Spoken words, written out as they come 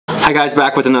Hi guys,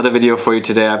 back with another video for you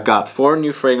today. I've got 4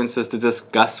 new fragrances to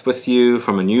discuss with you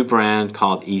from a new brand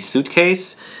called E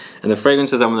Suitcase. And the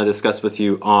fragrances I'm going to discuss with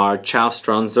you are Ciao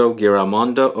Stronzo,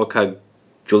 Giramondo, Oca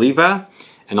Giuliva,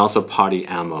 and also Party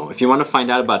Ammo. If you want to find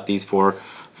out about these 4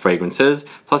 fragrances,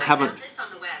 plus I found this on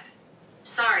the web.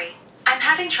 Sorry, I'm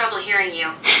having trouble hearing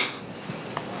you.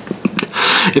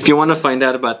 If you want to find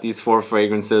out about these 4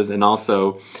 fragrances and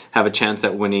also have a chance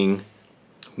at winning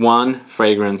 1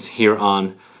 fragrance here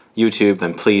on YouTube,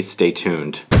 then please stay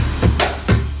tuned.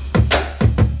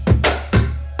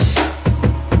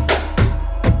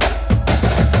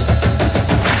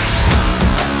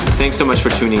 Thanks so much for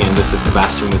tuning in. This is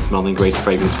Sebastian with Smelling Great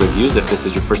Fragrance Reviews. If this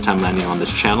is your first time landing on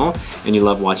this channel and you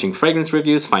love watching fragrance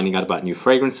reviews, finding out about new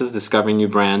fragrances, discovering new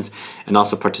brands, and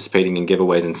also participating in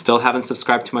giveaways and still haven't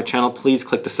subscribed to my channel, please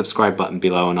click the subscribe button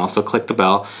below and also click the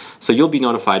bell so you'll be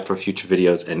notified for future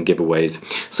videos and giveaways.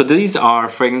 So these are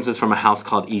fragrances from a house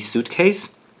called E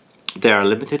Suitcase. They are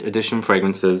limited edition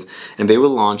fragrances and they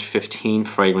will launch 15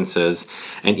 fragrances.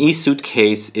 And E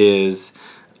Suitcase is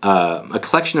a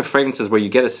collection of fragrances where you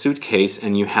get a suitcase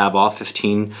and you have all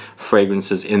 15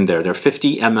 fragrances in there. They're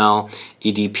 50 ml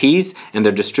EDPs and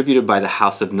they're distributed by the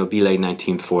house of Nobile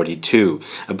 1942,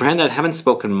 a brand that I haven't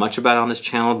spoken much about on this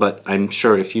channel, but I'm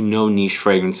sure if you know niche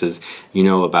fragrances, you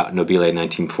know about Nobile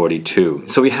 1942.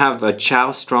 So we have a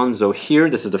Ciao Stronzo here.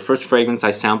 This is the first fragrance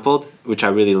I sampled, which I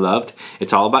really loved.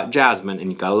 It's all about jasmine,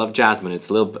 and you gotta love jasmine. It's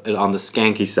a little bit on the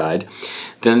skanky side.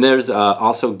 Then there's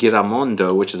also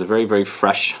Giramondo, which is a very, very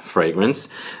fresh fragrance.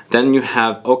 Then you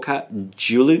have Oca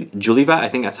Giuliva, I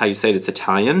think that's how you say it, it's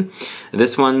Italian.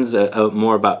 This one's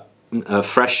more about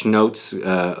fresh notes,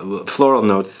 floral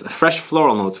notes, fresh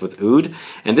floral notes with oud.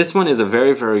 And this one is a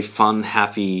very, very fun,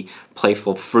 happy,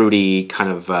 playful, fruity kind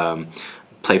of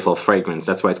playful fragrance.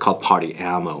 That's why it's called Party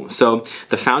Ammo. So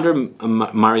the founder,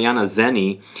 Marianna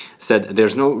Zeni, said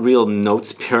there's no real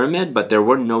notes pyramid, but there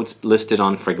were notes listed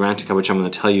on Fragrantica, which I'm going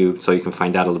to tell you so you can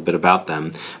find out a little bit about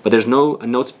them. But there's no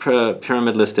notes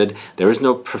pyramid listed. There is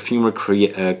no perfumer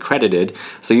credited.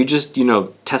 So you just,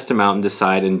 test them out and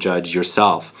decide and judge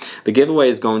yourself. The giveaway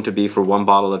is going to be for 1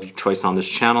 bottle of your choice on this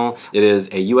channel. It is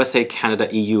a USA, Canada,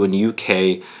 EU, and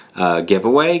UK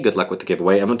giveaway. Good luck with the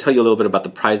giveaway. I'm going to tell you a little bit about the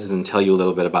prizes and tell you a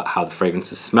little bit about how the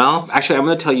fragrances smell. Actually, I'm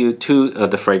going to tell you 2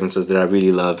 of the fragrances that I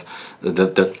really love,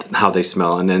 how they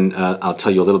smell, and then I'll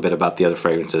tell you a little bit about the other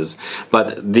fragrances.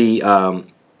 But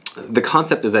the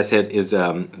concept, as I said, is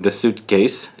the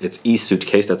suitcase. It's E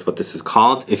Suitcase, that's what this is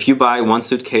called. If you buy 1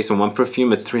 suitcase and 1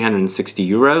 perfume, it's 360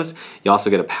 euros. You also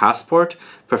get a passport.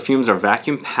 Perfumes are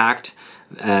vacuum packed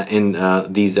in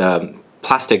these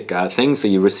plastic things, so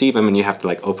you receive them and you have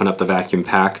to open up the vacuum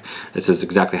pack. This is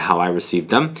exactly how I received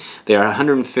them. They are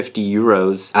 150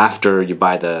 euros after you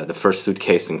buy the first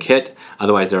suitcase and kit.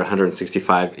 Otherwise, they're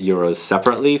 165 euros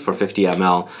separately for 50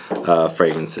 ml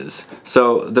fragrances.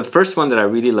 So the first one that I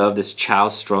really loved is Ciao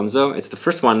Stronzo. It's the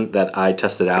first one that I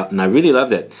tested out and I really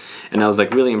loved it. And I was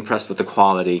really impressed with the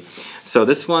quality. So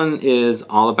this one is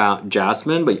all about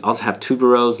jasmine, but you also have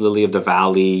tuberose, lily of the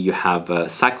valley, you have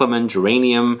cyclamen,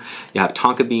 geranium, you have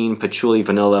tonka bean, patchouli,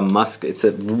 vanilla, musk. It's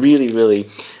a really, really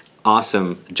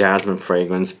awesome jasmine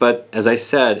fragrance, but as I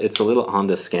said, it's a little on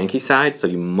the skanky side, so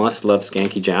you must love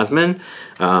skanky jasmine,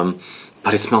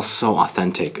 but it smells so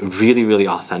authentic, really, really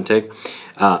authentic.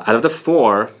 Out of the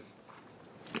 4,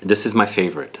 this is my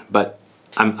favorite, but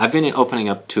I've been opening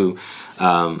up to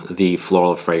the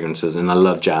floral fragrances, and I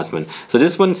love jasmine. So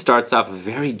this one starts off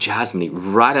very jasmine-y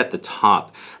right at the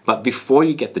top, but before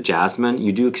you get the jasmine,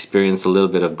 you do experience a little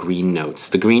bit of green notes.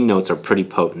 The green notes are pretty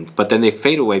potent, but then they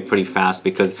fade away pretty fast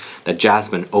because the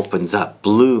jasmine opens up,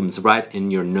 blooms right in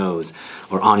your nose,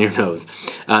 or on your nose.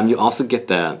 You also get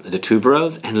the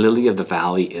tuberose, and lily of the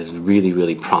valley is really,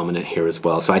 really prominent here as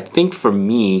well. So I think for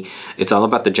me, it's all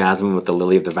about the jasmine with the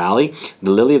lily of the valley.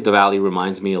 The lily of the valley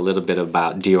reminds me a little bit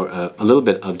about a little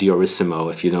bit of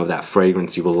Diorissimo. If you know that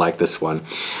fragrance, you will like this one.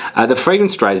 The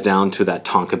fragrance dries down to that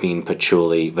tonka bean,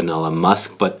 patchouli, vanilla,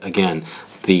 musk, but again,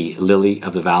 the lily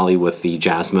of the valley with the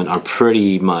jasmine are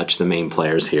pretty much the main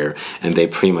players here, and they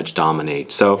pretty much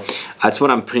dominate. So that's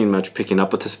what I'm pretty much picking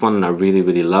up with this one, and I really,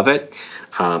 really love it.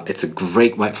 It's a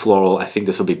great white floral. I think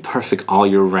this will be perfect all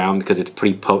year round because it's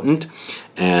pretty potent,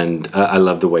 and I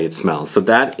love the way it smells. So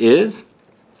that is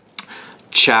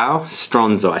Ciao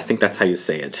Stronzo. I think that's how you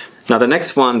say it. Now the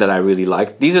next one that I really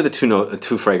like, these are the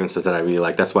 2 fragrances that I really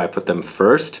like. That's why I put them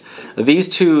first. These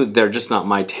 2, they're just not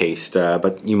my taste,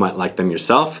 but you might like them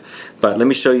yourself. But let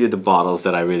me show you the bottles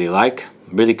that I really like.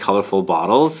 Really colorful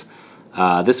bottles.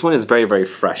 This one is very, very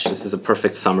fresh. This is a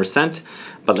perfect summer scent.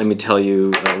 But let me tell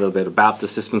you a little bit about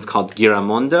this. This one's called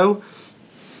Giramondo.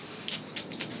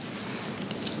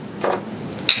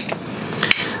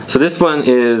 So this one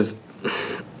is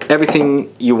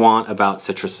everything you want about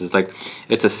citruses. Like,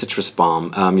 it's a citrus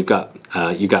bomb. You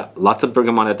got lots of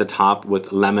bergamot at the top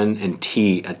with lemon and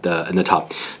tea at the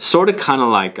top. Sort of kind of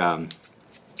like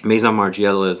Maison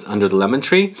Margiela's Under the Lemon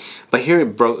Tree, but here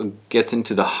it gets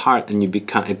into the heart and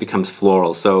it becomes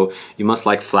floral. So you must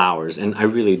like flowers, and I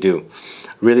really do.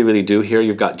 Really, really do. Here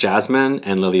you've got jasmine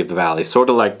and lily of the valley. Sort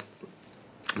of like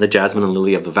the jasmine and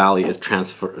lily of the valley is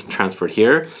transferred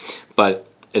here, but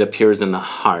it appears in the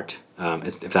heart,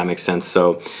 if that makes sense.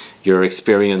 So you're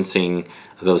experiencing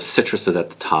those citruses at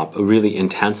the top really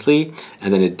intensely,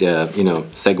 and then it you know,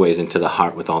 segues into the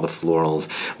heart with all the florals.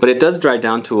 But it does dry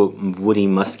down to a woody,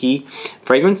 musky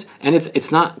fragrance, and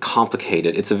it's not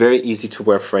complicated. It's a very easy to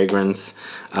wear fragrance.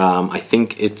 I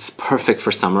think it's perfect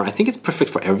for summer. I think it's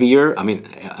perfect for every year. I mean,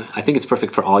 I think it's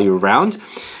perfect for all year round.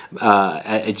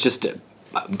 It's just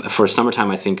for summertime,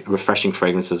 I think refreshing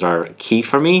fragrances are key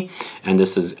for me, and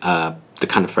this is the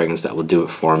kind of fragrance that will do it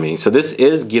for me. So this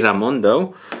is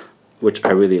Giramondo, which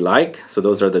I really like. So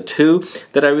those are the two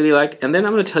that I really like. And then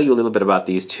I'm going to tell you a little bit about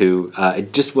these two.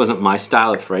 It just wasn't my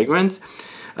style of fragrance.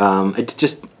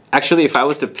 Actually, if I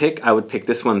was to pick, I would pick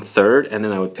this one third, and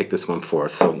then I would pick this one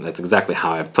fourth. So that's exactly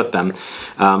how I've put them.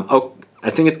 I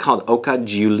think it's called Oca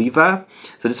Giuliva.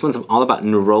 So this one's all about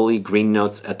neroli green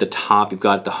notes at the top. You've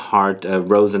got the heart,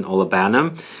 rose and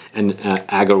olibanum, and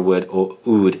agarwood or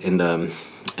oud in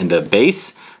the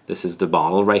base. This is the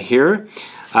bottle right here.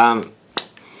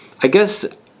 I guess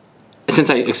since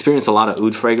I experienced a lot of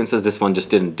oud fragrances, this one just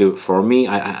didn't do it for me.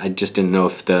 I just didn't know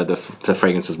if the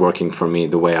fragrance is working for me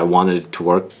the way I wanted it to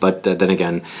work. But then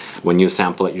again, when you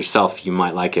sample it yourself, you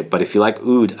might like it. But if you like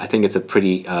oud, I think it's a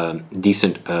pretty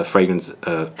decent fragrance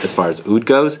as far as oud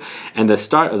goes. And the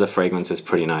start of the fragrance is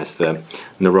pretty nice, the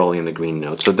neroli and the green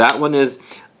notes. So that one is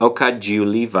Oca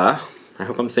Giuliva. I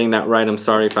hope I'm saying that right. I'm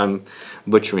sorry if I'm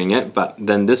butchering it. But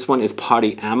then this one is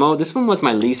Party Ammo. This one was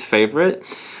my least favorite.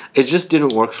 It just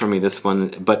didn't work for me, this one,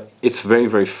 but it's very,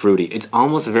 very fruity. It's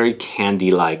almost very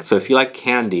candy-like. So if you like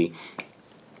candy,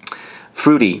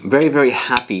 fruity, very, very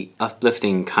happy,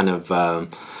 uplifting kind of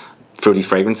fruity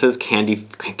fragrances,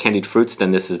 candied fruits,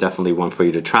 then this is definitely one for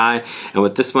you to try. And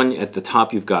with this one, at the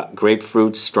top, you've got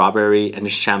grapefruit, strawberry, and a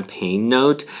champagne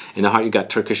note. In the heart, you've got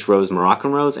Turkish rose,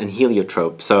 Moroccan rose, and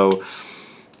heliotrope. So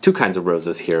two kinds of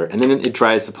roses here, and then it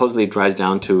supposedly dries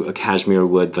down to a cashmere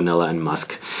wood, vanilla, and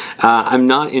musk. I'm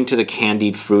not into the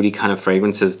candied, fruity kind of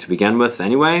fragrances to begin with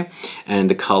anyway, and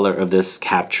the color of this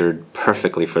captured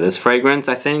perfectly for this fragrance,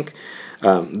 I think.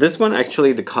 This one,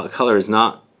 actually, the color is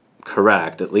not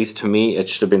correct. At least to me, it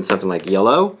should have been something like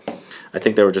yellow. I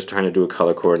think they were just trying to do a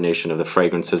color coordination of the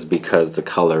fragrances because the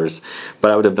colors, but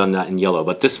I would have done that in yellow.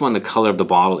 But this one, the color of the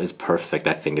bottle is perfect,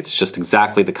 I think. It's just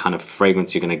exactly the kind of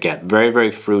fragrance you're going to get. Very, very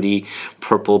fruity,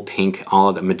 purple, pink, all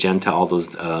of the magenta, all those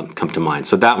come to mind.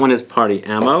 So that one is Party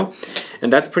Ammo.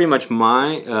 And that's pretty much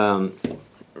my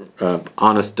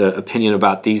honest opinion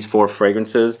about these four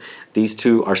fragrances. These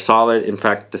two are solid. In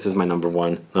fact, this is my number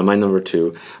one, my number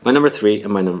two, my number three,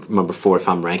 and my number four if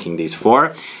I'm ranking these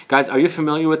four. Guys, are you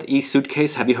familiar with E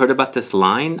Suitcase? Have you heard about this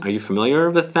line? Are you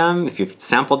familiar with them? If you've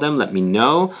sampled them, let me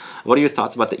know. What are your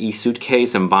thoughts about the E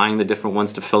Suitcase and buying the different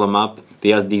ones to fill them up?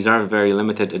 These are very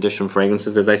limited edition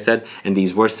fragrances, as I said, and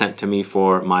these were sent to me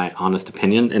for my honest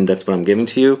opinion, and that's what I'm giving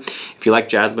to you. If you like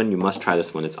jasmine, you must try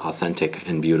this one. It's authentic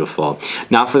and beautiful.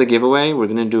 Now for the giveaway, we're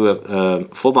going to do a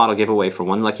full bottle giveaway for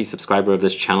one lucky subscriber of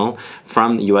this channel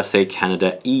from the USA,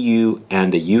 Canada, EU,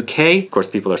 and the UK. Of course,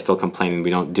 people are still complaining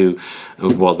we don't do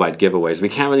worldwide giveaways. We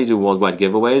can't really do worldwide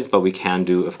giveaways, but we can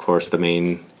do, of course, the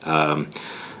main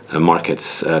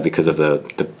markets because of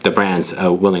the brands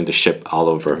willing to ship all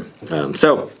over.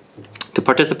 So to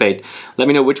participate, let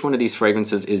me know which one of these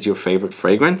fragrances is your favorite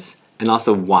fragrance and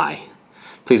also why.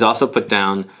 Please also put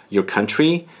down your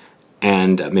country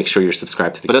and make sure you're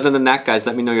subscribed to the. But other than that, guys,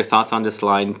 let me know your thoughts on this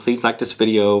line. Please like this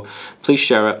video, please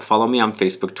share it, follow me on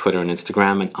Facebook, Twitter, and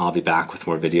Instagram, and I'll be back with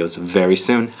more videos very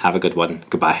soon. Have a good one.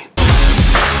 Goodbye.